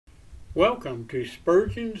Welcome to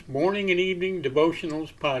Spurgeon's Morning and Evening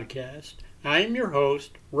Devotionals podcast. I am your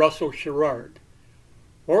host, Russell Sherrard.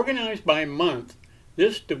 Organized by month,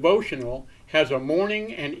 this devotional has a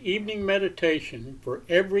morning and evening meditation for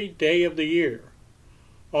every day of the year.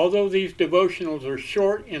 Although these devotionals are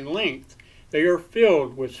short in length, they are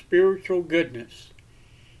filled with spiritual goodness.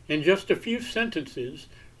 In just a few sentences,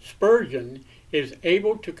 Spurgeon is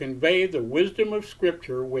able to convey the wisdom of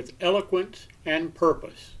Scripture with eloquence and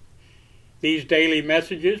purpose. These daily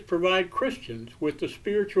messages provide Christians with the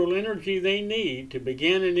spiritual energy they need to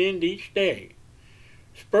begin and end each day.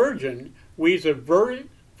 Spurgeon weaves a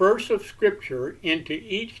verse of Scripture into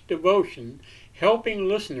each devotion, helping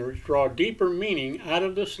listeners draw deeper meaning out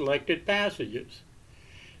of the selected passages.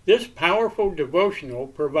 This powerful devotional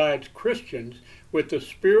provides Christians with the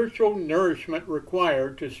spiritual nourishment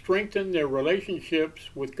required to strengthen their relationships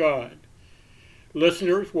with God.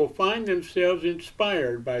 Listeners will find themselves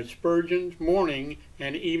inspired by Spurgeon's morning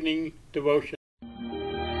and evening devotion.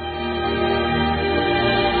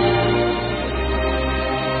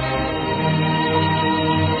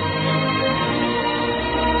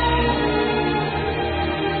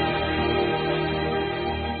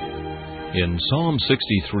 In Psalm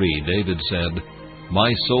 63, David said,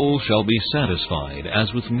 "My soul shall be satisfied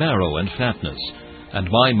as with marrow and fatness,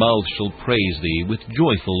 and my mouth shall praise thee with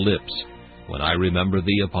joyful lips, when I remember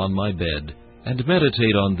thee upon my bed, and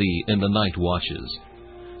meditate on thee in the night watches."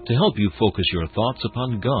 To help you focus your thoughts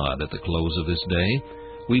upon God at the close of this day,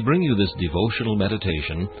 we bring you this devotional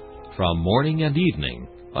meditation from Morning and Evening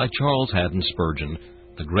by Charles Haddon Spurgeon,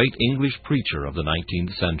 the great English preacher of the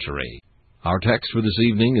 19th century. Our text for this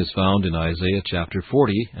evening is found in Isaiah chapter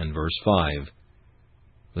 40 and verse 5.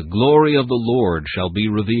 "The glory of the Lord shall be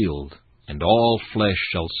revealed, and all flesh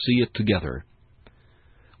shall see it together."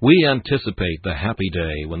 We anticipate the happy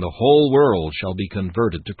day when the whole world shall be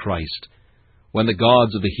converted to Christ, when the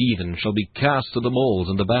gods of the heathen shall be cast to the moles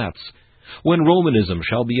and the bats, when Romanism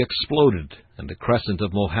shall be exploded, and the crescent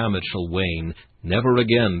of Mohammed shall wane, never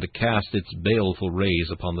again to cast its baleful rays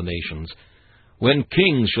upon the nations, when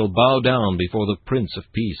kings shall bow down before the Prince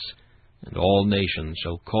of Peace, and all nations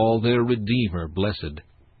shall call their Redeemer blessed.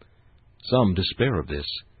 Some despair of this.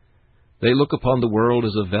 They look upon the world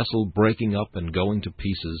as a vessel breaking up and going to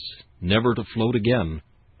pieces, never to float again.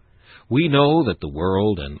 We know that the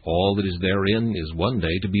world and all that is therein is one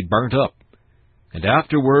day to be burnt up, and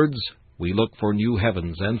afterwards we look for new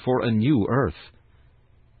heavens and for a new earth.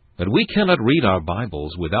 But we cannot read our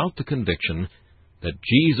Bibles without the conviction that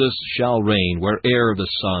Jesus shall reign where'er the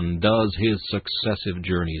sun does his successive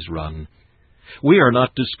journeys run. We are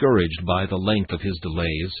not discouraged by the length of his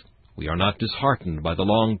delays. We are not disheartened by the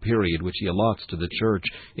long period which he allots to the church,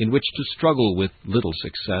 in which to struggle with little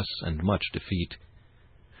success and much defeat.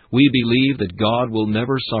 We believe that God will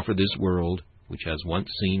never suffer this world, which has once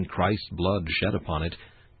seen Christ's blood shed upon it,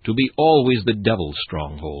 to be always the devil's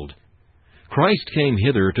stronghold. Christ came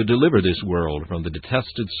hither to deliver this world from the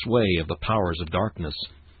detested sway of the powers of darkness.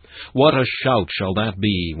 What a shout shall that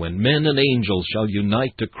be when men and angels shall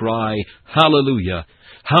unite to cry, "Hallelujah!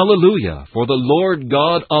 Hallelujah! For the Lord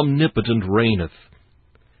God omnipotent reigneth."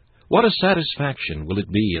 What a satisfaction will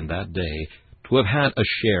it be in that day to have had a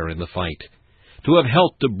share in the fight, to have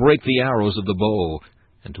helped to break the arrows of the bow,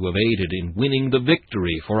 and to have aided in winning the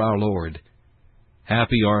victory for our Lord.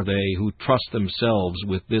 Happy are they who trust themselves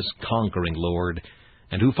with this conquering Lord,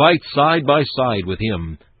 and who fight side by side with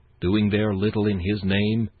him, doing their little in his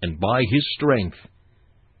name and by his strength.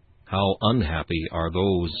 How unhappy are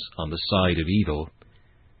those on the side of evil!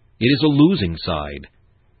 It is a losing side,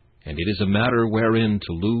 and it is a matter wherein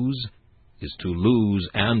to lose is to lose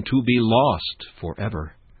and to be lost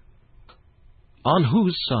forever. On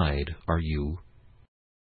whose side are you?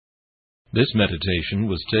 This meditation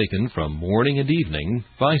was taken from Morning and Evening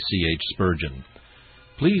by C.H. Spurgeon.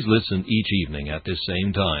 Please listen each evening at this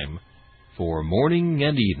same time for Morning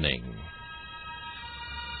and Evening.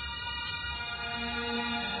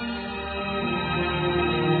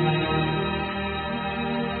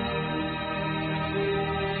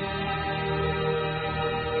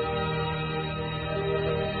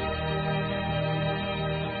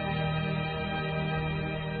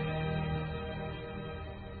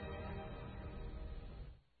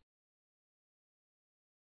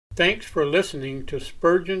 Thanks for listening to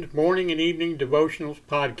Spurgeon's Morning and Evening Devotionals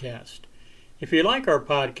podcast. If you like our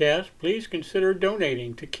podcast, please consider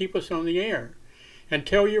donating to keep us on the air, and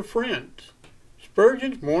tell your friends.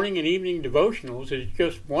 Spurgeon's Morning and Evening Devotionals is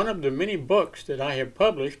just one of the many books that I have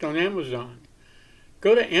published on Amazon.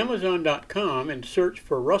 Go to Amazon.com and search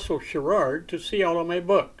for Russell Sherrard to see all of my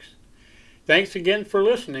books. Thanks again for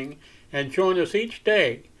listening, and join us each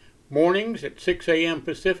day mornings at 6 a.m.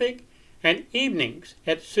 Pacific and evenings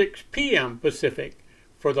at 6 p.m. Pacific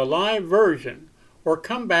for the live version, or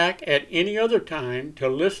come back at any other time to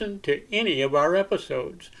listen to any of our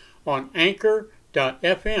episodes on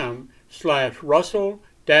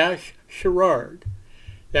anchor.fm/Russell-Sherrard.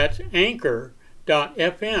 That's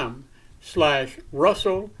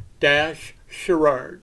anchor.fm/Russell-Sherrard.